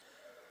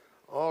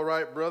All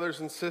right, brothers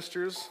and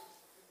sisters,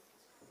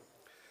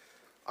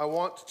 I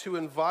want to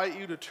invite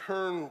you to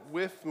turn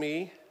with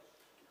me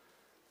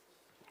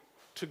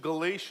to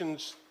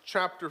Galatians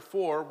chapter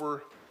 4. We're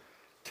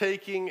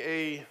taking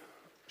a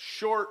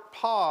short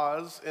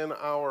pause in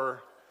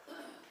our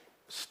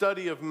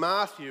study of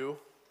Matthew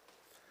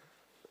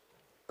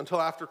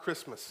until after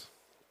Christmas.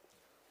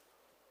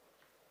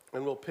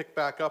 And we'll pick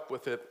back up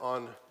with it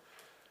on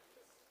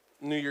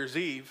New Year's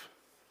Eve.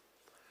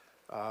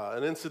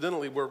 And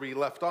incidentally, where we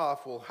left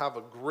off, we'll have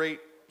a great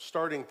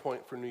starting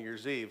point for New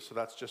Year's Eve, so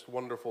that's just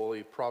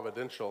wonderfully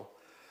providential.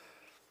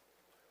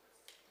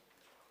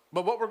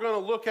 But what we're going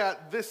to look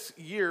at this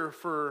year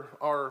for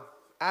our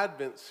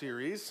Advent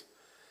series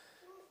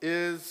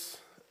is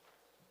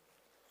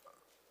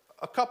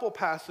a couple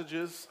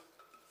passages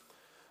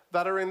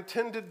that are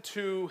intended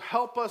to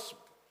help us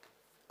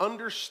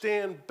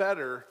understand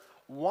better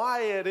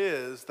why it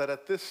is that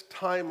at this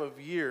time of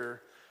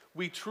year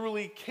we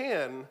truly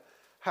can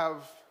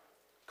have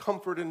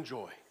comfort and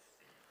joy.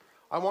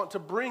 I want to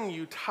bring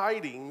you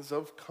tidings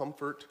of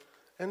comfort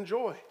and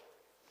joy.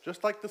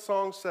 Just like the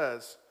song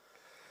says,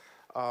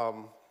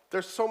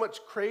 there's so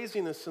much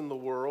craziness in the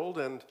world,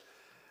 and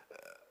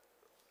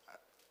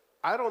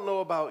I don't know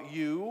about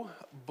you,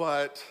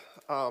 but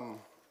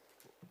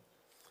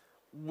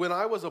when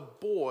I was a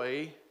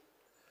boy,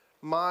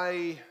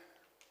 my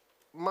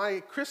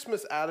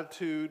Christmas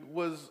attitude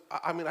was,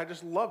 I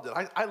just loved it.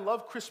 I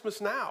love Christmas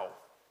now.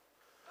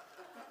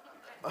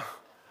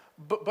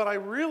 But I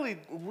really,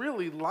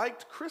 really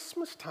liked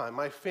Christmas time.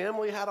 My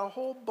family had a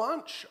whole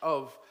bunch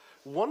of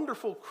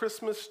wonderful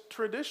Christmas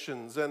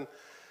traditions. And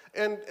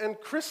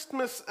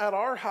Christmas at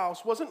our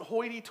house wasn't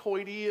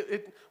hoity-toity.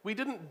 We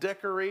didn't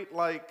decorate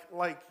like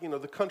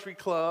the country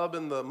club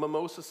and the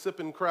mimosa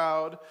sipping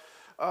crowd.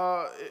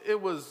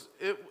 It was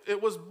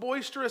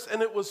boisterous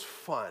and it was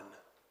fun.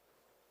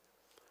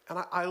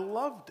 And I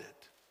loved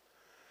it.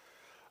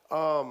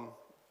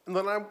 And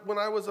then when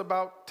I was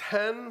about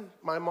 10,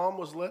 my mom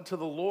was led to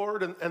the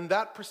Lord, and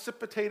that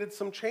precipitated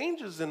some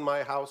changes in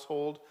my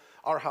household,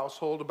 our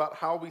household, about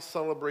how we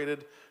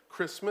celebrated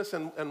Christmas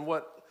and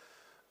what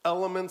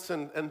elements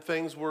and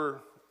things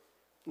were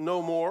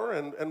no more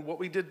and what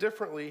we did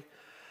differently.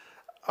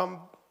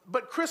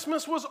 But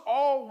Christmas was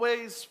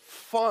always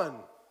fun.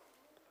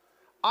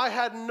 I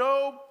had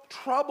no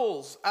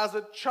troubles as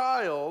a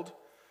child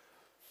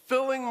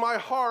filling my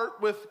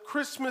heart with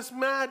Christmas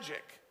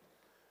magic.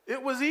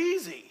 It was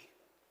easy.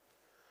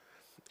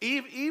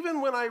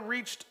 Even when I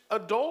reached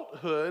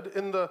adulthood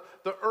in the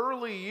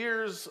early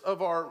years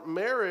of our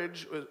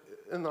marriage,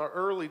 in our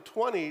early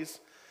 20s,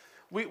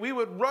 we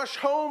would rush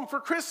home for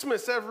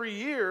Christmas every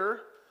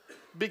year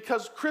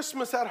because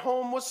Christmas at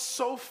home was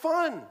so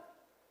fun.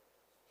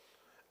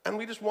 And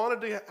we just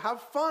wanted to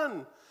have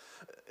fun.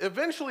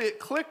 Eventually it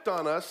clicked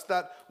on us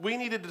that we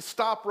needed to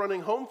stop running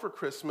home for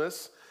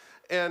Christmas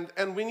and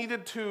we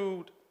needed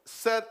to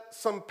set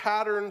some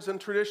patterns and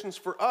traditions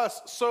for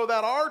us so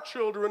that our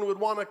children would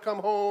want to come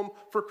home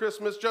for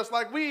Christmas just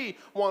like we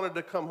wanted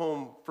to come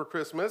home for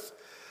Christmas.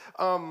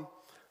 But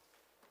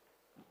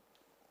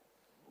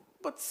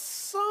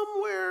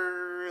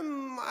somewhere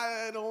in,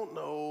 I don't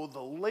know,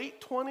 the late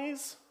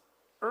 20s,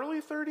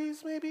 early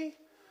 30s maybe,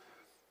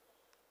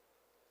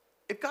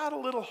 it got a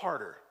little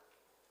harder.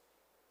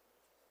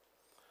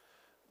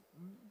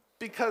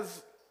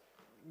 Because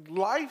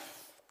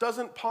life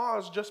doesn't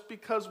pause just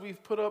because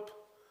we've put up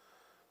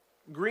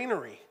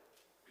greenery.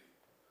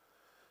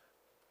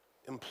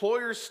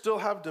 Employers still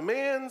have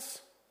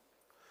demands.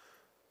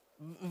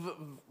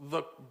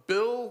 The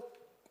bill's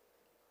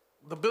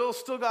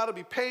still got to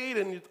be paid,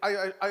 and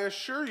I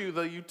assure you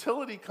the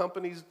utility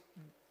companies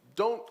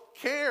don't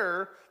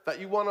care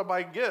that you want to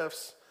buy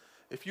gifts.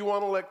 If you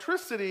want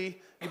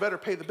electricity, you better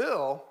pay the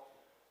bill.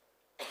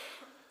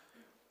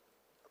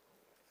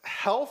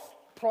 Health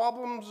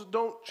problems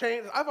don't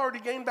change. I've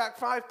already gained back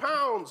 5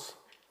 pounds.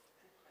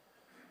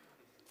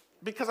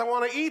 Because I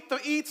want to eat the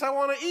eats I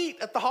want to eat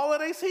at the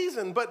holiday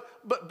season. But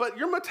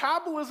your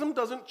metabolism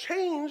doesn't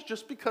change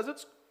just because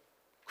it's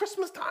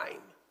Christmas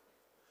time.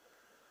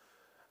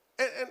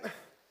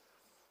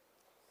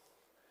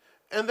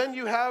 And then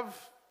you have,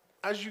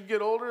 as you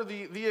get older,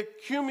 the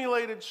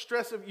accumulated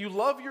stress of you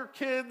love your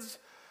kids,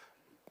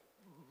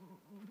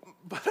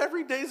 but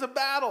every day's a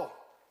battle.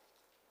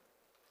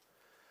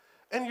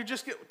 And you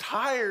just get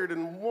tired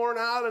and worn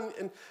out.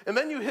 And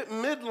then you hit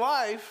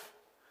midlife,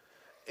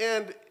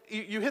 and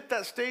you hit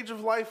that stage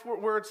of life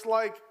where it's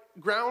like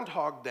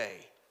Groundhog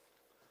Day.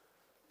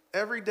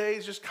 Every day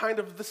is just kind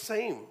of the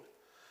same.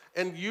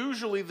 And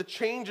usually the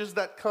changes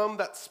that come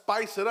that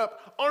spice it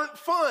up aren't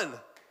fun.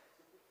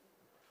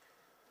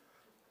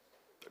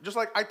 Just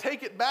like I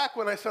take it back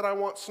when I said I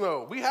want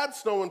snow. We had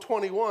snow in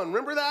 21.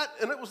 Remember that?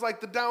 And it was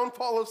like the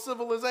downfall of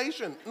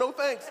civilization. No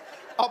thanks.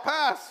 I'll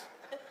pass.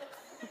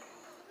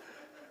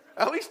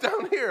 At least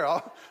down here.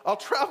 I'll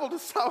travel to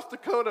South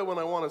Dakota when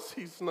I want to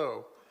see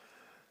snow.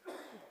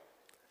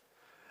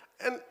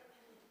 And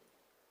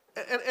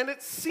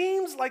it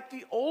seems like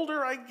the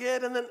older I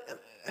get, and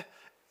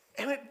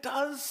it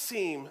does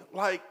seem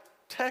like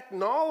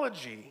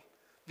technology,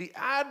 the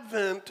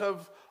advent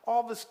of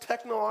all this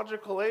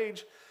technological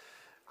age,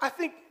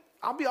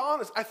 I'll be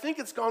honest, I think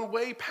it's gone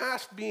way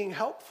past being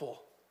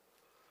helpful.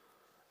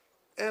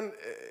 And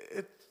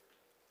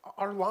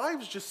our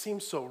lives just seem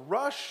so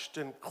rushed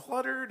and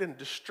cluttered and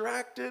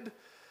distracted.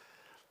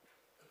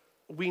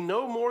 We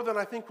know more than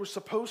I think we're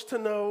supposed to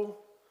know.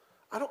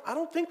 I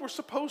don't think we're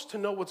supposed to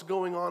know what's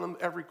going on in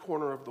every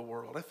corner of the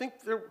world. I think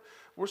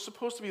we're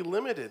supposed to be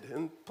limited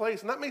in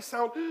place. And that may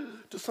sound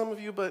to some of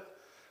you, but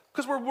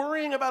because we're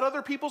worrying about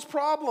other people's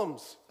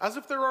problems as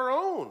if they're our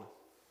own.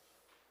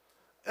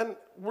 And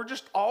we're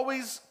just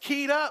always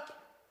keyed up.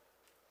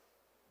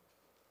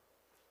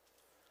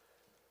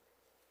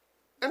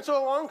 And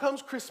so along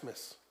comes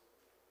Christmas.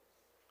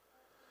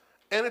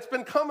 And it's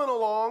been coming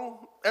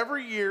along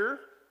every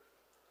year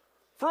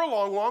for a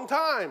long, long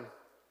time.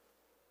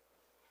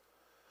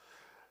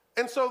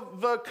 And so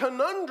the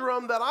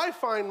conundrum that I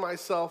find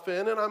myself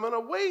in, and I'm going to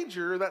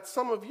wager that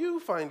some of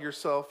you find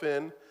yourself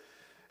in,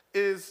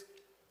 is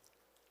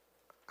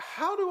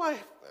how do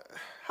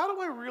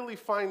I really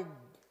find,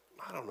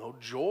 I don't know,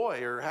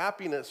 joy or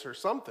happiness or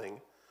something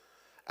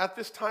at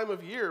this time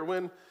of year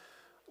when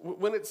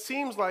it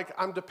seems like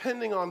I'm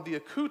depending on the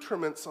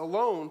accoutrements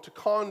alone to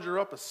conjure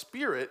up a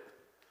spirit,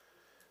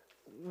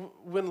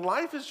 when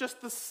life is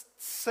just the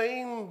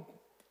same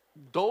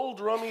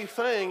doldrummy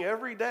thing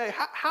every day?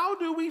 How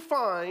do we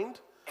find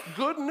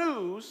good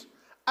news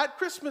at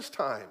Christmas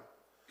time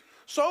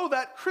so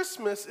that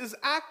Christmas is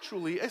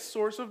actually a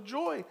source of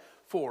joy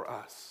for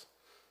us?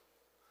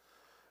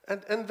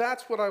 And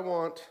that's what I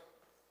want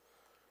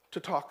to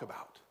talk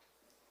about.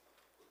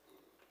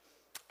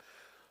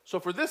 So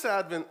for this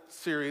Advent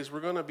series,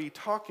 we're going to be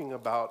talking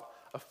about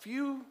a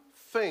few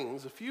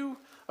things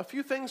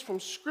from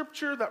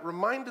Scripture that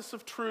remind us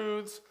of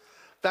truths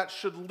that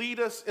should lead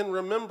us in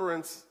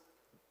remembrance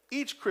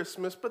each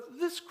Christmas, but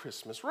this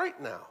Christmas,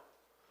 right now,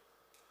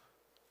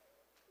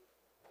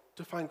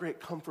 to find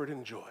great comfort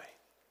and joy.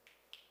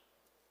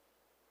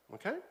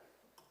 Okay?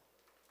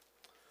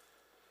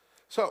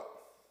 So,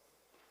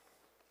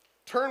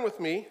 turn with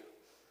me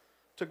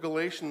to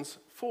Galatians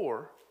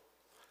 4.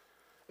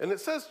 And it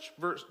says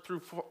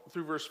through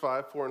verse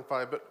 5, 4 and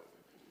 5, but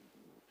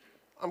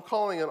I'm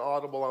calling it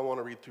audible. I want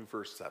to read through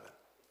verse 7.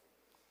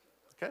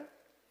 Okay?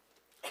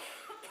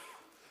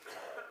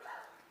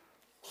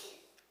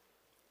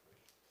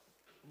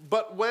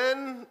 But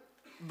when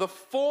the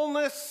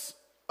fullness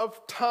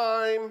of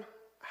time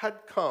had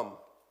come,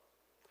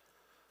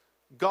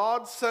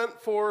 God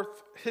sent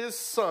forth his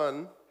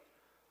Son,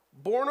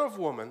 born of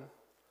woman,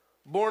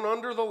 born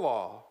under the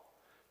law,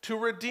 to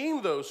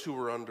redeem those who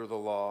were under the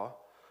law,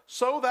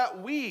 so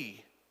that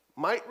we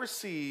might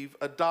receive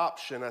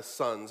adoption as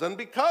sons. And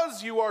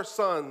because you are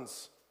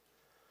sons,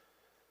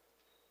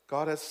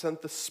 God has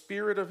sent the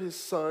Spirit of his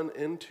Son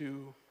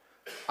into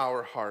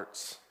our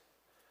hearts,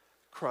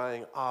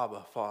 crying,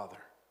 Abba, Father.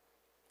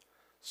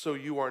 So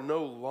you are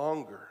no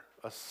longer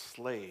a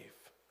slave,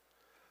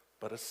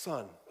 but a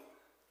son.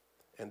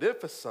 And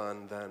if a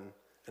son, then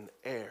an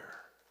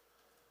heir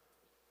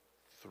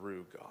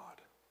through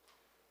God.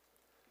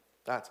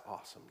 That's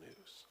awesome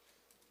news.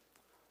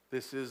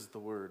 This is the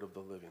word of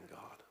the living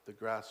God. The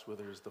grass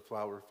withers, the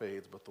flower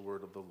fades, but the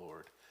word of the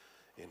Lord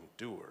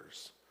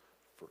endures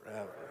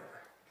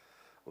forever.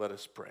 Let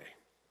us pray.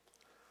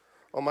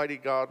 Almighty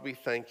God, we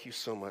thank you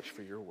so much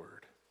for your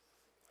word.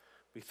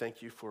 We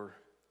thank you for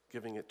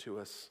giving it to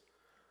us.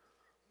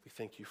 We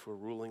thank you for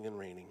ruling and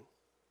reigning.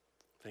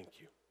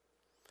 Thank you.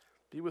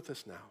 Be with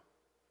us now,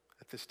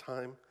 at this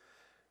time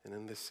and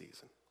in this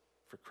season.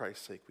 For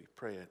Christ's sake we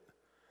pray it.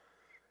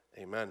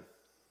 Amen.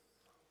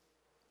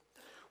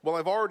 Well,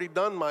 I've already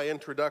done my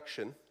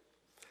introduction.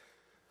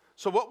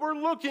 So what we're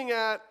looking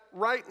at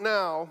right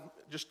now,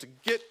 just to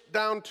get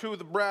down to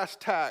the brass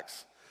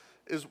tacks,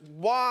 is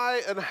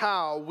why and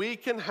how we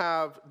can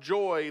have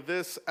joy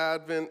this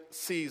Advent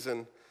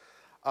season.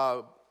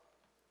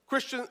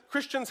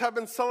 Christians have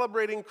been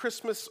celebrating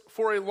Christmas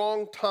for a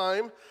long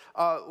time.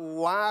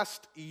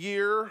 Last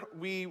year,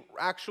 we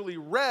actually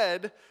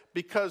read,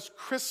 because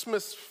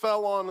Christmas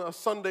fell on a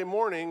Sunday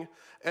morning,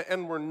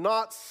 and we're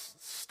not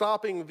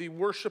stopping the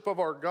worship of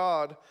our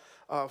God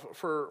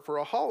for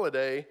a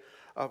holiday.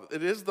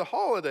 It is the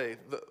holiday.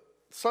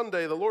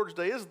 Sunday, the Lord's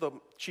Day, is the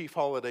chief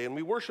holiday, and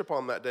we worship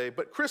on that day.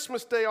 But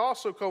Christmas Day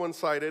also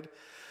coincided.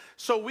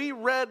 So we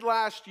read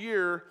last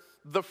year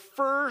the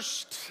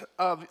first,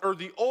 or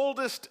the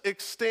oldest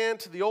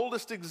extant, the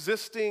oldest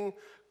existing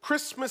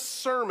Christmas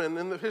sermon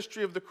in the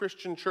history of the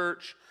Christian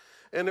church,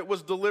 and it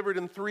was delivered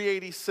in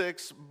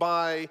 386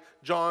 by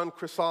John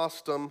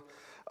Chrysostom.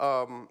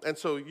 And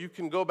so you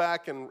can go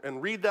back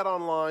and read that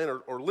online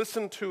or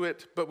listen to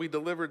it, but we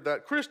delivered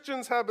that.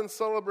 Christians have been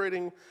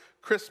celebrating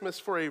Christmas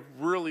for a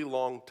really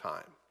long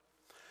time.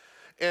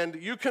 And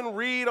you can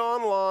read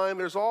online,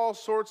 there's all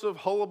sorts of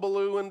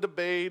hullabaloo and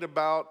debate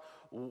about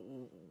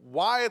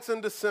why it's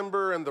in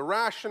December and the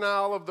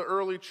rationale of the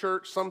early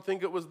church. Some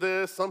think it was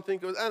this, some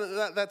think it was,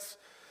 and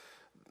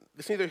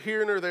it's neither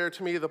here nor there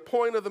to me. The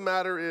point of the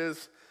matter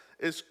is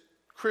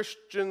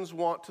Christians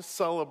want to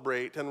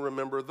celebrate and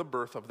remember the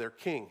birth of their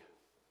king.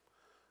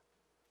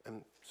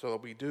 And so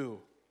we do.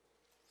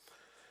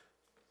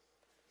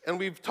 And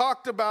we've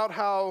talked about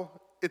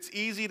how it's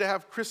easy to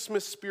have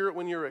Christmas spirit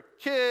when you're a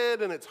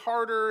kid, and it's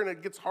harder, and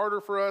it gets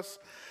harder for us.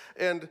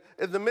 And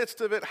in the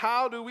midst of it,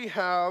 how do we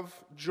have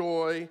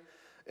joy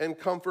and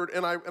comfort?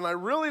 And I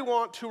really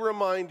want to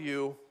remind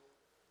you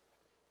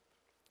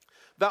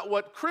that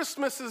what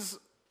Christmas is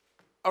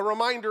a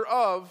reminder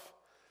of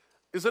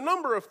is a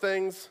number of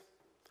things,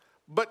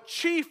 but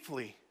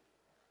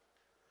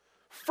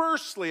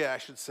firstly, I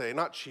should say,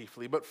 not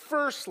chiefly, but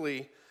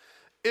firstly,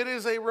 it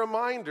is a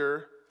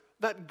reminder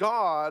that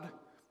God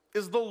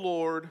is the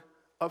Lord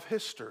of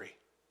history.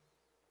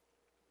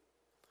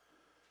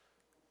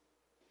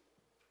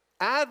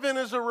 Advent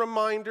is a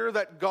reminder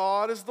that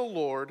God is the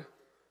Lord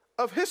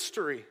of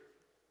history.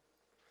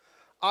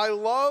 I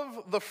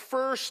love the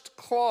first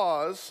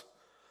clause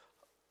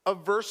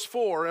of verse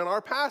 4 in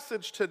our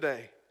passage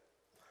today.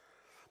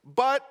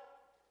 But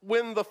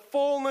when the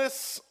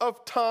fullness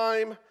of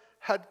time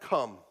had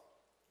come.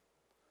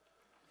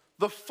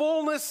 The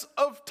fullness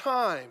of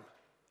time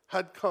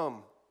had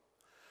come.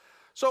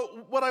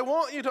 So what I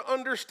want you to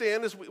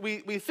understand is we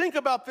think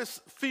about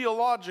this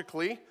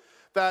theologically,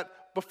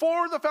 that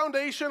before the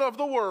foundation of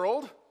the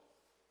world,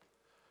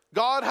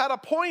 God had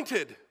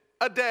appointed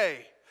a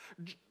day,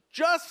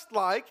 just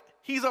like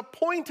he's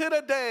appointed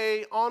a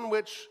day on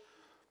which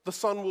the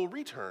Son will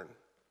return.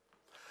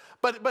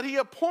 But he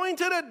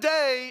appointed a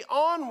day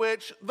on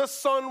which the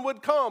Son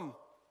would come.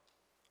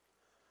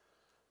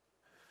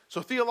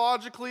 So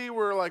theologically,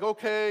 we're like,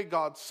 okay,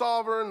 God's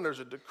sovereign,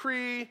 there's a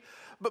decree.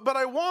 But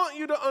I want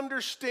you to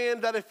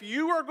understand that if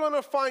you are going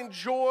to find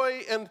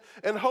joy and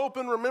hope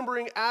in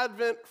remembering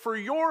Advent for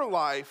your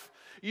life,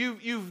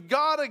 you've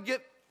got to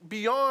get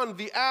beyond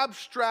the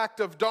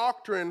abstract of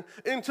doctrine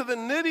into the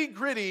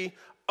nitty-gritty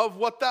of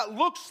what that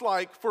looks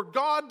like for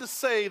God to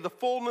say the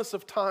fullness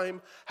of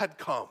time had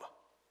come.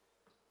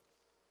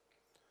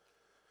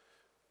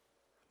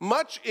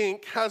 Much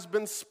ink has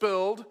been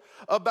spilled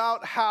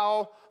about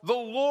how the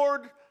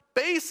Lord,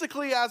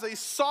 basically as a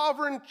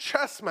sovereign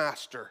chess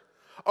master,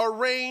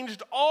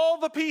 arranged all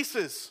the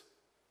pieces.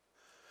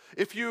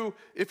 If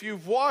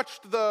you've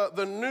watched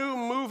the new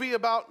movie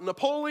about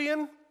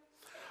Napoleon,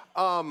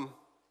 I'm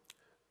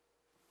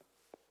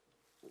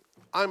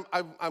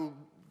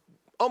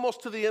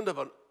almost to the end of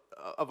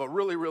a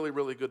really, really,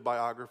 really good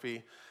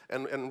biography,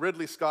 and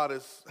Ridley Scott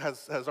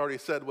has already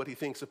said what he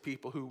thinks of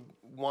people who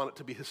want it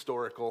to be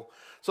historical.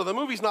 So the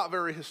movie's not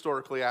very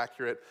historically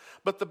accurate,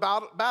 but the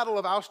Battle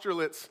of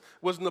Austerlitz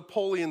was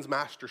Napoleon's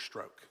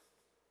masterstroke.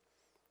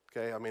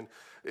 Okay, I mean,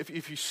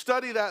 if you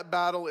study that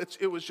battle,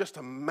 it was just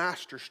a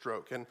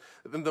masterstroke. And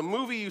in the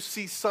movie, you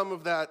see some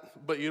of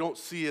that, but you don't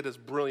see it as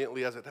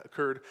brilliantly as it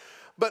occurred.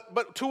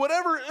 But to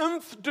whatever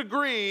nth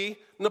degree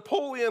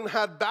Napoleon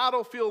had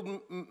battlefield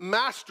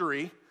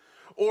mastery,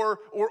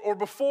 or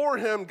before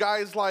him,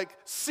 guys like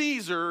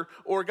Caesar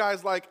or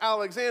guys like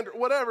Alexander,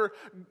 whatever,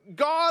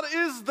 God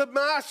is the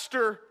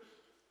master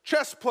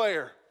chess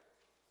player.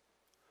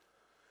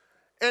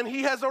 And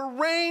he has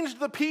arranged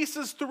the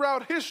pieces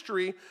throughout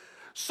history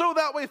so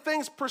that way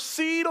things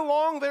proceed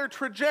along their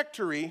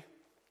trajectory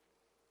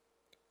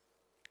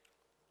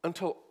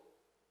until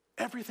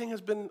everything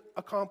has been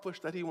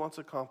accomplished that he wants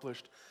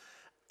accomplished,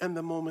 and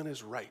the moment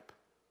is ripe.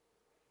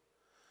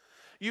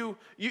 You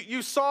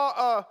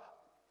saw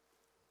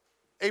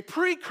a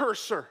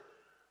precursor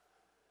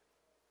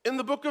in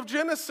the book of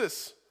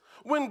Genesis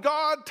when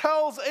God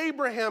tells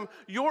Abraham,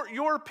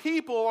 your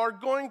people are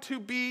going to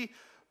be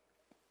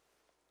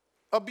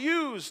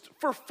abused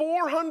for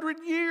 400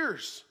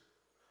 years.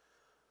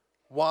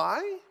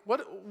 Why?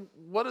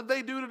 What did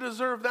they do to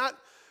deserve that?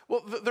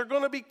 Well, they're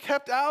going to be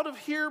kept out of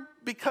here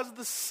because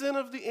the sin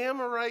of the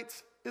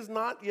Amorites is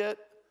not yet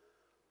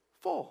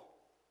full.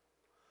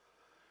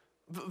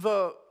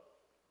 The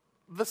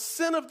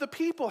sin of the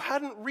people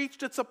hadn't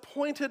reached its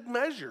appointed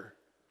measure.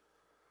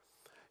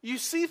 You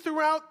see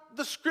throughout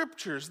the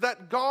scriptures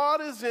that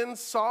God is in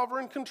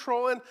sovereign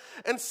control,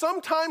 and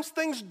sometimes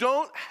things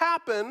don't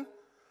happen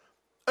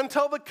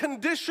until the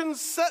conditions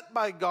set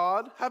by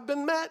God have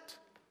been met.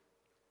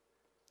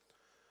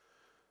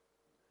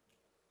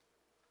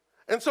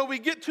 And so we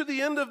get to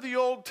the end of the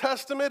Old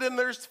Testament, and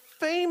there's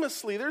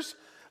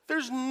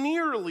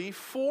nearly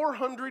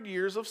 400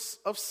 years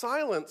of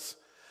silence.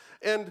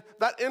 And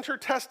that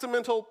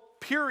intertestamental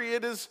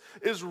period is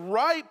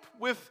ripe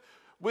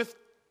with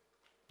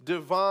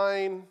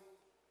divine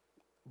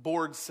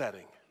board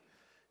setting.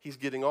 He's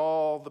getting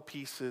all the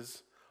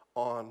pieces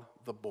on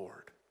the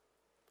board.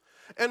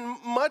 And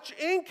much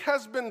ink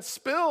has been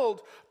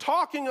spilled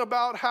talking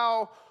about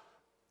how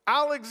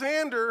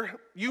Alexander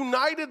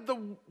united the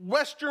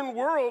Western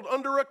world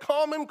under a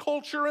common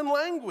culture and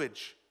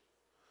language.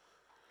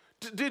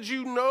 Did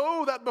you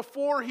know that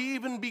before he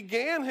even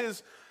began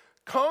his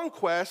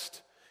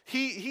conquest,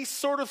 he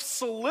sort of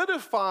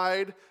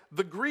solidified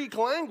the Greek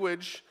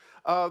language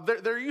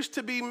There used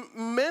to be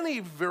many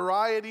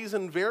varieties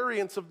and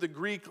variants of the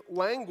Greek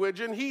language,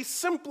 and he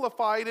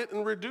simplified it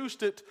and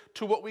reduced it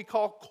to what we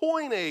call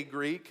Koine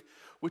Greek,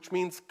 which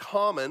means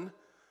common,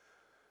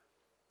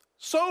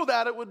 so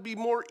that it would be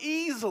more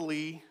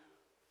easily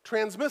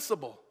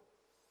transmissible.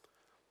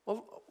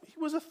 Well, he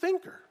was a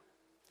thinker.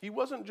 He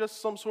wasn't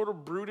just some sort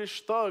of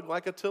brutish thug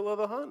like Attila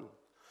the Hun.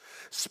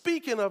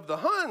 Speaking of the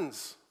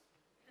Huns,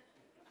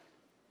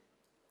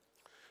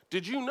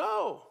 did you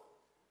know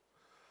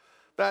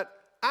that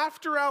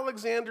after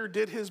Alexander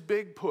did his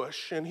big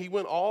push and he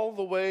went all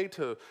the way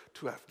to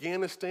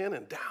Afghanistan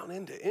and down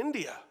into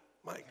India,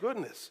 my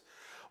goodness.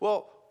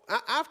 Well,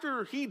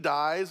 after he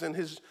dies and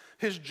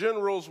his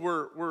generals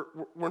were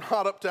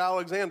not up to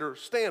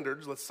Alexander's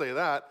standards, let's say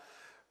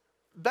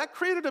that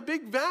created a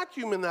big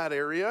vacuum in that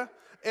area.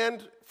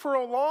 And for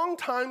a long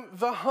time,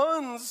 the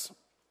Huns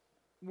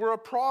were a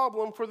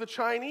problem for the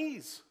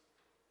Chinese.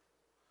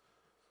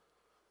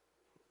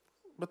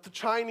 But the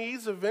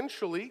Chinese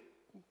eventually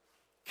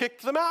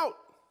kicked them out.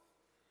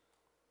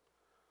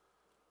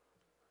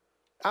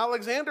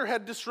 Alexander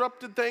had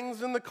disrupted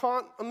things on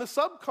the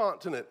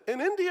subcontinent,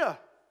 in India.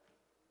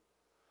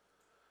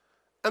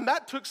 And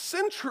that took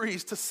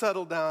centuries to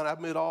settle down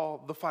amid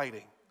all the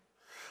fighting.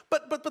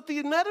 But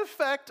the net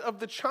effect of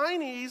the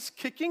Chinese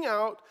kicking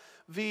out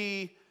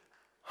the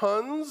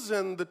Huns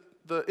and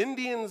the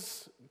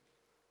Indians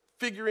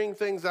figuring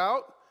things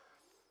out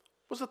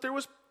was that there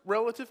was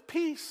relative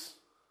peace.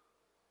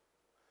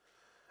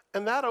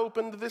 And that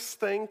opened this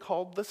thing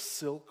called the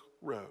Silk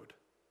Road,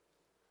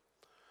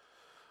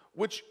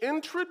 which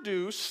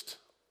introduced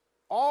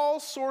all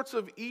sorts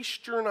of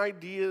Eastern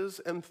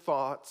ideas and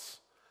thoughts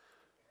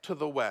to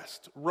the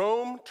West.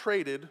 Rome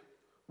traded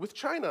with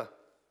China.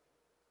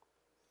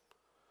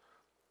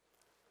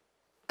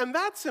 And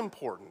that's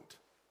important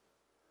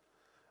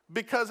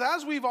because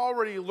as we've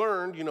already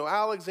learned,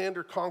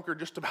 Alexander conquered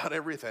just about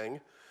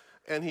everything,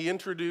 and he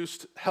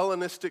introduced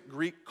Hellenistic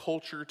Greek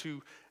culture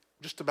to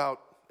just about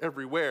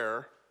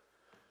everywhere.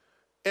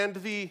 And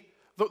the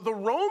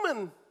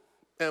Roman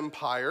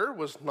Empire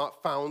was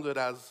not founded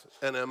as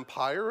an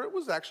empire, it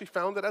was actually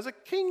founded as a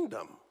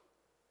kingdom.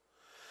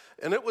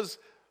 And it was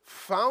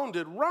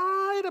founded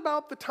right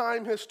about the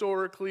time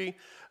historically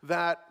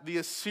that the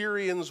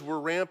Assyrians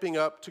were ramping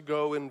up to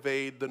go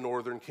invade the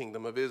northern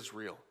kingdom of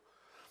Israel.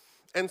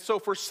 And so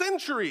for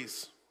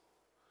centuries,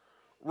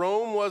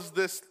 Rome was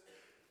this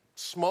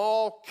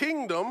small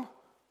kingdom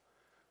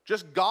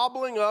just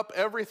gobbling up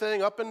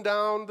everything up and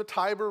down the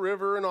Tiber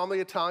River and on the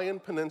Italian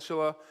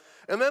peninsula.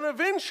 And then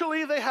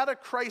eventually they had a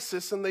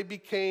crisis and they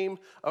became,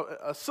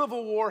 a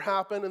civil war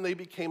happened and they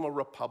became a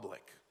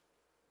republic.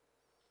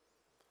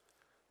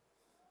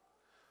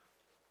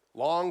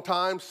 Long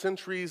time,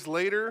 centuries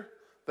later,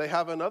 they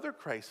have another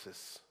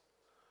crisis.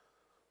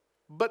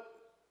 But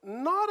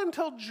not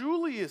until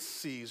Julius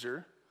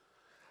Caesar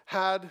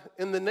had,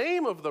 in the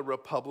name of the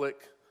republic,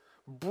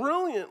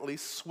 brilliantly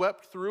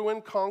swept through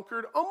and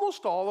conquered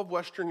almost all of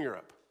Western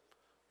Europe.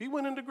 He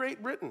went into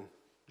Great Britain,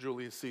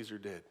 Julius Caesar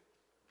did.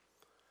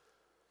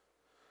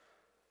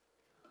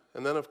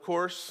 And then, of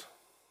course,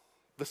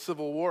 the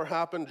Civil War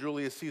happened.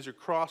 Julius Caesar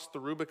crossed the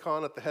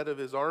Rubicon at the head of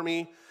his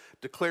army,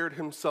 declared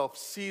himself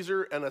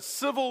Caesar, and a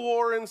civil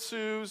war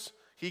ensues.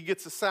 He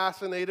gets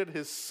assassinated.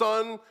 His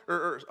son,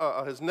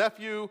 his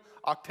nephew,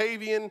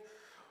 Octavian,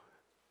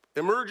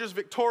 emerges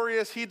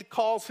victorious. He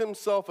calls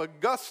himself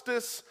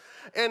Augustus,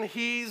 and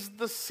he's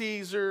the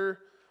Caesar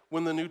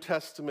when the New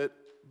Testament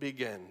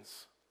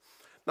begins.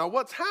 Now,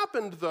 what's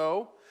happened,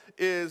 though,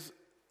 is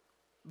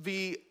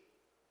the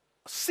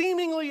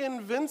seemingly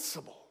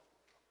invincible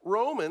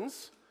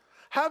Romans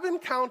have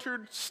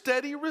encountered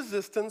steady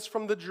resistance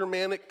from the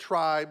Germanic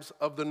tribes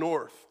of the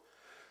north.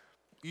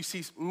 You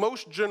see,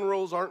 most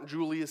generals aren't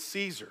Julius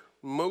Caesar.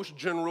 Most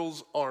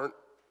generals aren't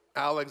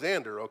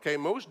Alexander, okay?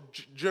 Most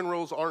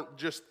generals aren't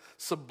just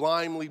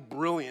sublimely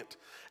brilliant.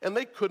 And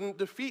they couldn't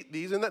defeat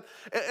these. And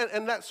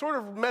that sort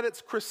of met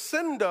its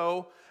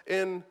crescendo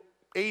in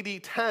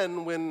AD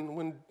 10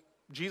 when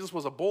Jesus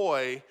was a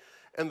boy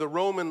and the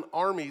Roman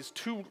armies,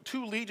 two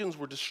legions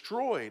were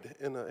destroyed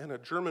in a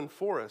German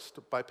forest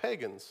by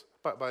pagans,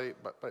 by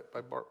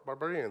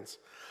barbarians.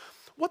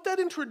 What that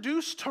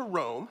introduced to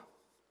Rome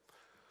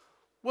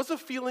was a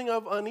feeling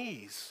of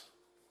unease.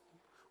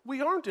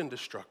 We aren't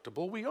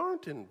indestructible. We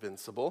aren't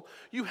invincible.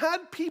 You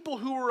had people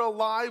who were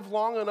alive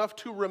long enough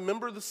to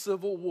remember the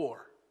Civil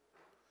War.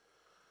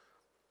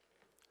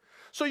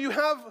 So you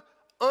have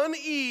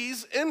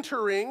unease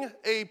entering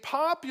a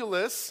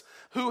populace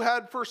who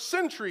had for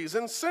centuries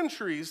and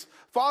centuries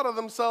thought of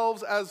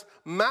themselves as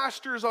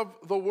masters of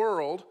the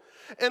world.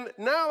 And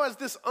now as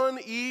this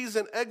unease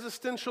and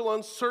existential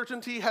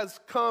uncertainty has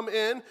come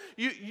in,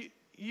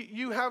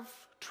 you have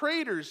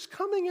traders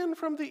coming in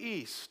from the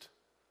east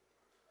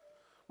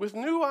with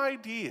new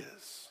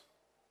ideas.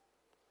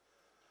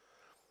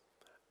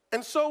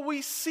 And so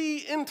we see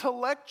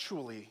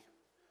intellectually,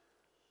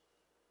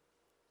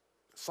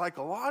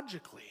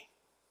 psychologically,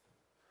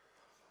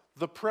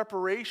 the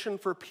preparation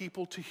for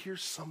people to hear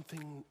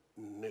something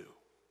new.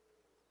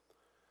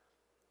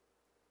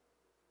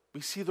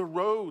 We see the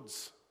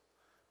roads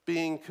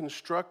being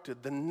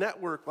constructed, the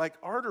network like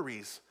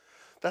arteries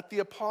that the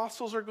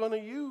apostles are going to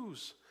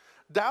use.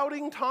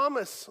 Doubting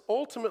Thomas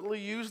ultimately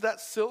used that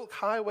Silk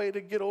Highway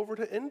to get over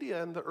to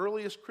India, and the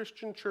earliest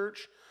Christian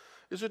church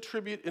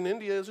in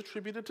India is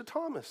attributed to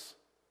Thomas.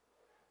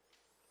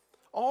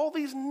 All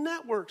these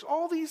networks,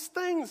 all these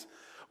things.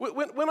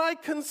 When I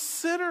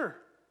consider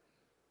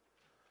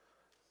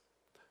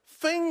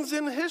things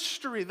in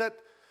history that,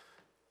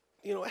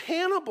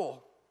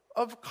 Hannibal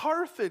of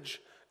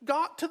Carthage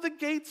got to the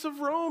gates of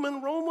Rome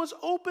and Rome was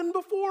open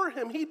before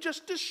him. He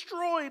just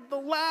destroyed the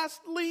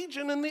last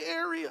legion in the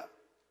area.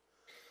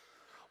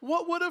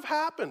 What would have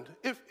happened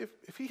if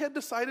he had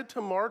decided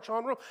to march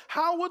on Rome?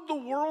 How would the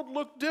world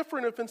look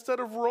different if instead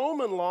of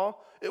Roman law,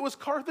 it was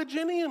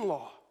Carthaginian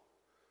law?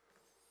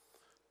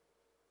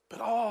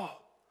 But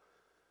all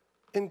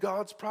in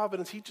God's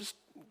providence, he just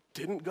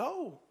didn't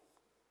go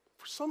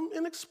for some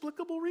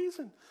inexplicable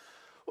reason.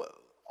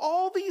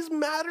 All these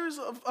matters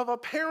of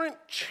apparent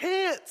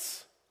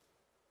chance.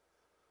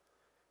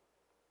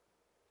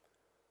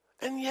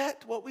 And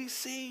yet what we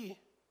see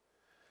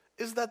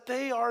is that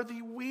they are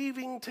the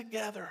weaving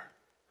together,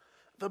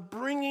 the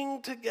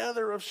bringing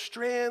together of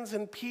strands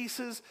and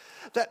pieces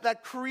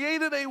that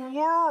created a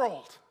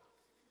world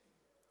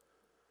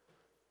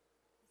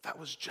that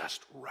was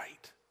just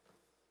right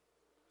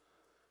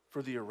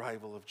for the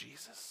arrival of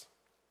Jesus.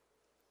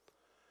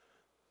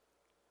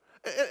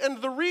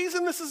 And the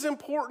reason this is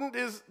important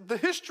is the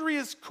history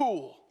is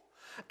cool,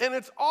 and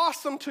it's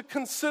awesome to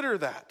consider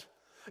that.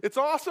 It's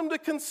awesome to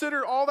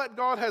consider all that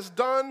God has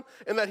done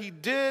and that he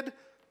did.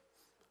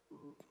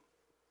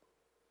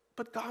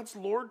 But God's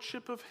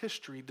lordship of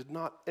history did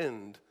not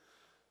end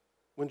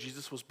when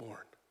Jesus was born.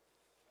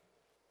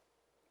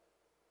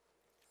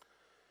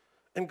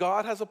 And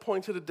God has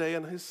appointed a day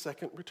on his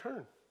second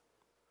return.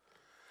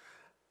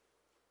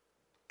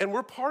 And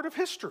we're part of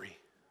history.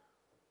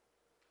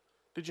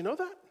 Did you know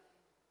that?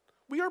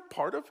 We are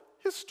part of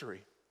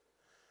history.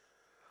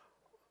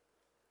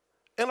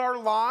 And our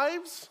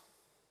lives,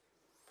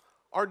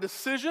 our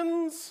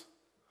decisions,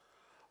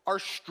 our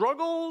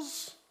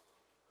struggles,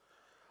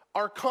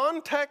 our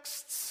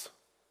contexts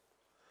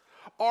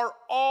are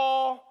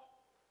all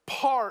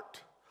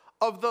part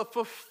of the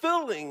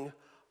fulfilling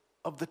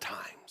of the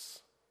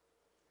times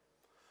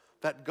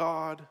that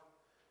God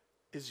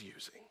is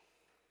using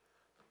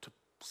to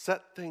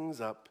set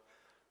things up,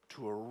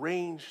 to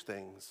arrange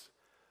things,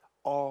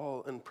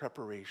 all in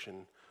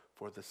preparation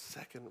for the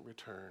second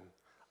return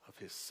of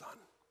his Son.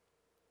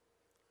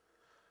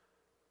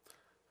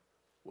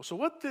 Well, so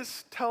what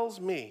this tells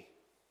me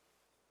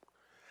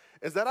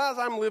is that as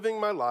I'm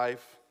living my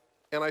life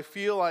and I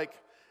feel like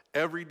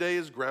every day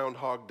is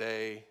Groundhog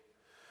Day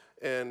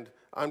and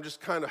I'm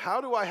just kind of, how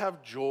do I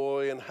have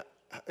joy and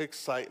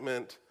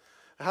excitement?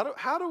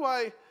 How do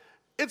I,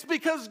 it's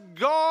because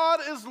God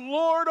is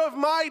Lord of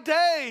my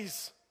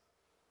days.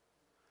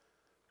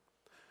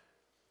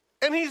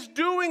 And he's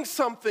doing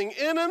something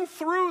in and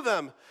through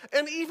them.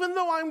 And even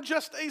though I'm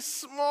just a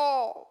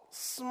small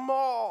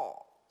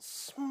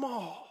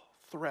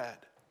thread,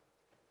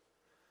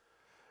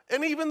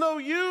 and even though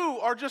you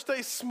are just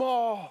a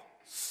small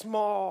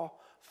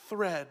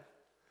thread,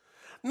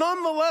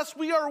 nonetheless,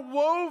 we are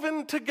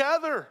woven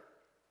together.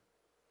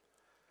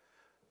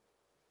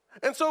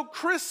 And so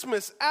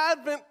Christmas,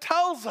 Advent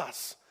tells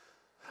us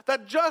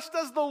that just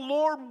as the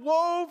Lord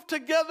wove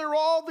together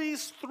all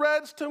these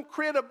threads to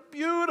create a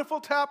beautiful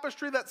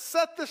tapestry that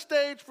set the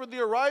stage for the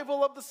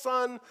arrival of the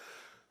Son,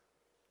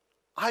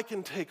 I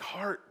can take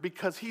heart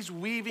because he's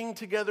weaving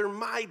together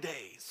my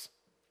days.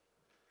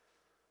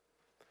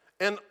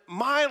 And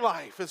my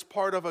life is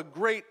part of a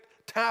great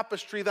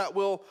tapestry that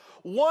will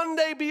one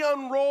day be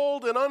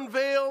unrolled and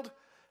unveiled,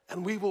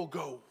 and we will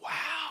go,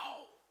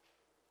 wow.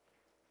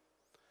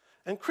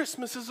 And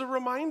Christmas is a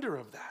reminder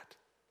of that.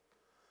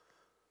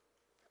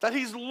 That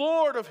he's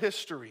Lord of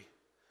history,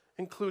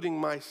 including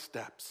my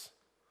steps.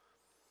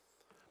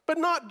 But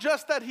not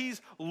just that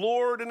he's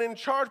Lord and in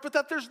charge, but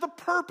that there's the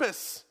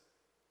purpose.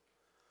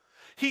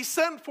 He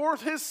sent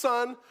forth his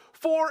Son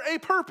for a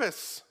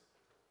purpose.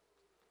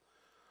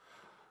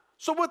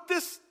 So what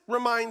this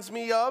reminds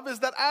me of is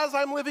that as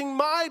I'm living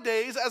my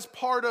days as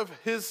part of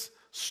his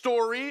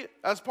story,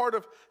 as part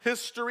of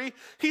history,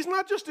 he's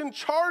not just in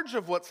charge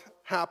of what's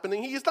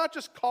happening. He's not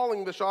just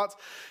calling the shots.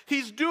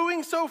 He's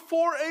doing so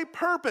for a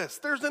purpose.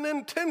 There's an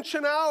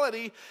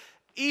intentionality,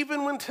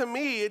 even when to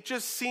me it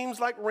just seems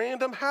like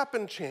random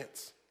happen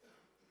chance.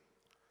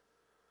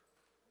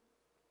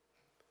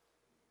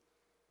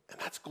 And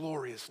that's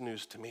glorious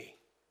news to me.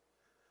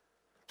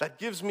 That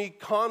gives me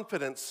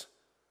confidence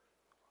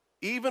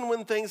even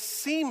when things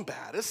seem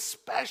bad,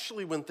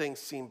 especially when things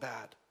seem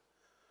bad.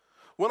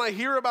 When I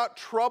hear about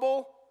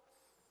trouble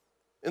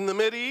in the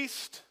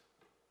Mideast,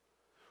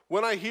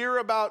 when I hear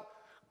about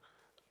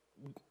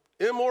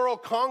immoral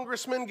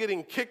congressmen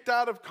getting kicked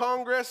out of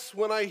Congress,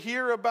 when I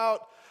hear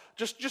about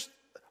just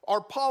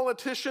our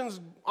politicians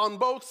on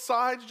both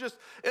sides,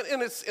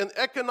 and it's in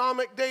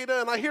economic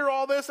data, and I hear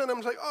all this, and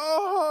I'm like,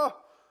 oh,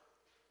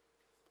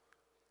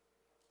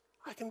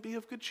 I can be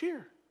of good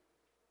cheer.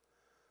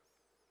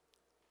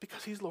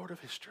 Because he's Lord of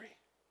history.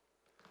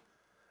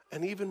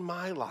 And even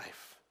my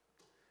life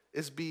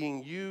is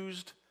being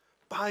used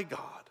by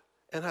God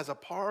and has a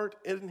part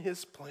in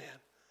his plan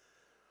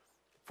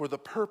for the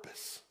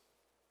purpose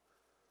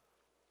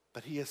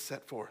that he has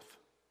set forth.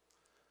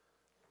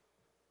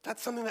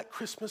 That's something that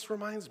Christmas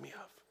reminds me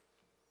of.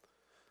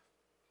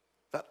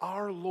 That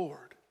our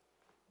Lord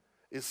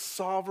is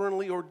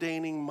sovereignly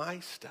ordaining my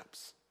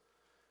steps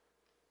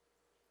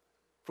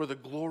for the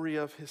glory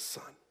of his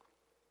Son.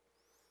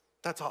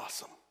 That's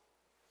awesome.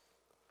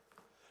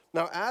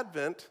 Now,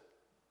 Advent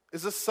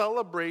is a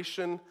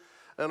celebration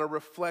and a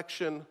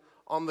reflection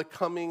on the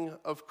coming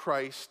of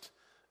Christ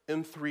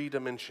in 3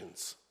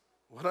 dimensions.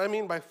 What I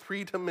mean by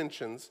 3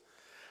 dimensions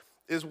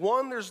is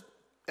one,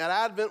 at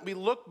Advent, we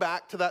look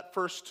back to that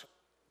first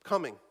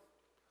coming.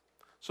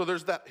 So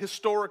there's that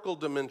historical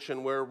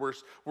dimension where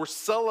we're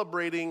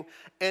celebrating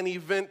an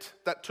event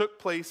that took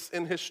place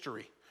in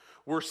history.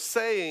 We're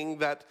saying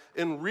that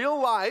in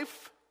real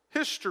life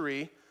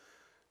history,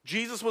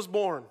 Jesus was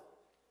born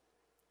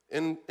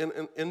in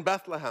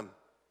Bethlehem,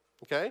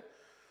 okay?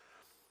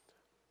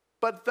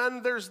 But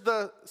then there's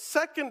the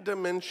second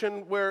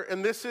dimension where,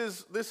 and this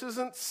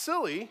isn't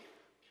silly,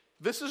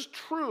 this is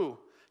true.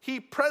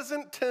 He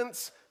present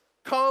tense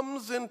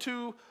comes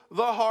into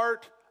the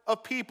heart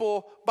of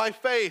people by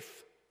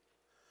faith.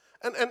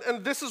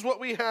 And this is what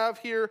we have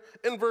here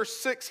in verse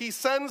 6. He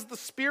sends the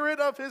Spirit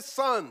of his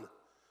Son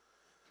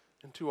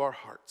into our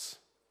hearts.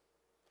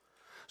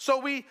 So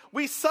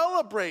we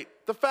celebrate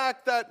the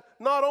fact that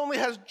not only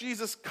has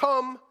Jesus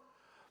come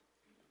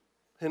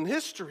in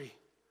history,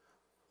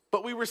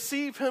 but we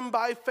receive him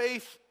by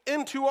faith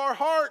into our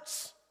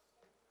hearts.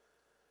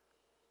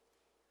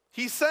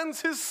 He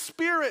sends his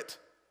Spirit,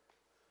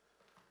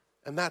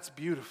 and that's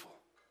beautiful.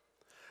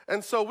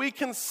 And so we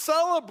can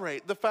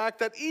celebrate the fact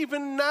that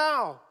even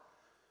now,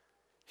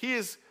 he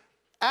is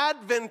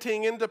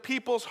adventing into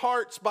people's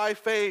hearts by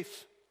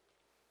faith.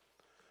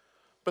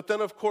 But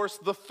then, of course,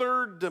 the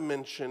third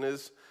dimension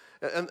is,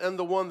 and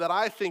the one that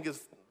I think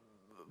is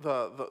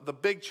the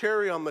big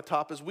cherry on the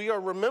top, is we are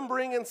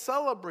remembering and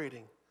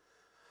celebrating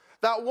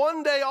that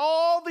one day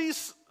all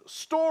these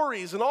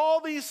stories and all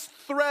these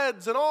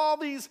threads and all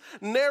these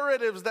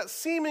narratives that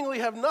seemingly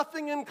have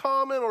nothing in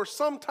common or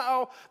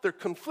somehow they're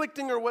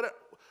conflicting or whatever,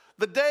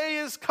 the day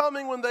is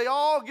coming when they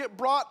all get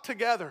brought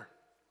together.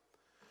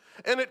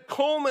 And it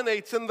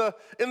culminates in the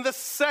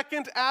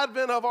second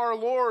advent of our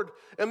Lord.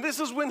 And this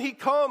is when he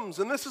comes.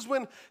 And this is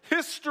when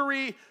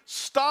history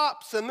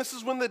stops. And this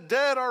is when the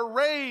dead are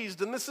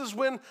raised. And this is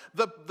when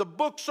the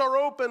books are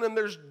open and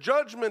there's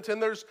judgment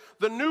and there's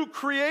the new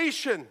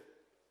creation.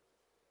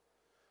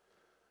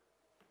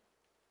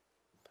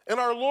 And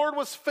our Lord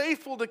was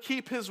faithful to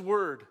keep his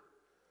word.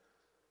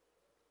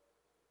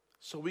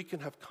 So we can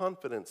have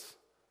confidence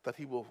that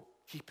he will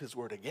keep his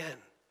word again.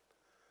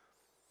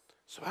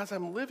 So as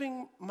I'm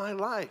living my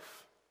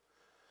life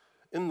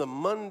in the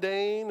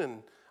mundane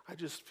and I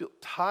just feel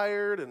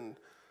tired, and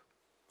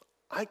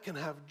I can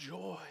have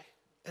joy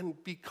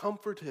and be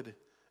comforted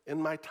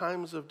in my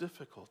times of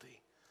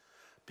difficulty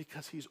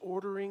because he's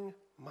ordering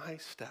my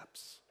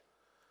steps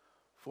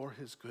for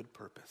his good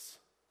purpose.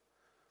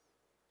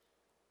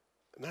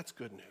 And that's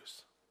good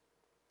news.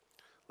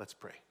 Let's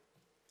pray.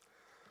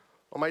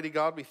 Almighty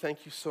God, we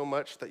thank you so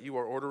much that you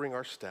are ordering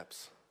our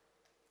steps.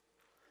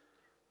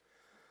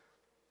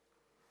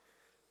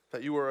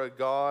 That you are a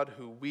God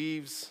who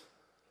weaves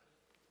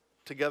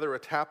together a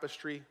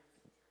tapestry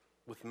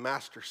with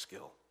master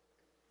skill.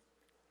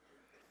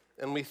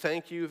 And we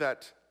thank you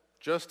that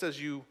just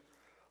as you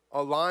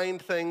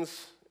aligned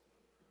things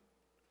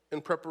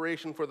in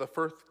preparation for the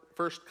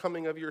first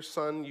coming of your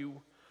Son,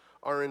 you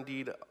are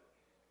indeed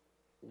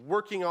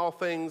working all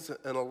things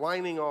and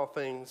aligning all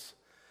things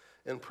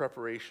in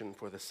preparation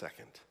for the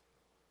second.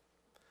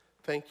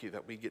 Thank you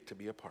that we get to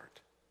be a part.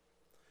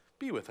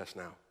 Be with us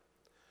now.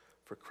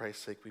 For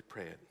Christ's sake we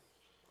pray it.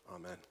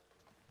 Amen.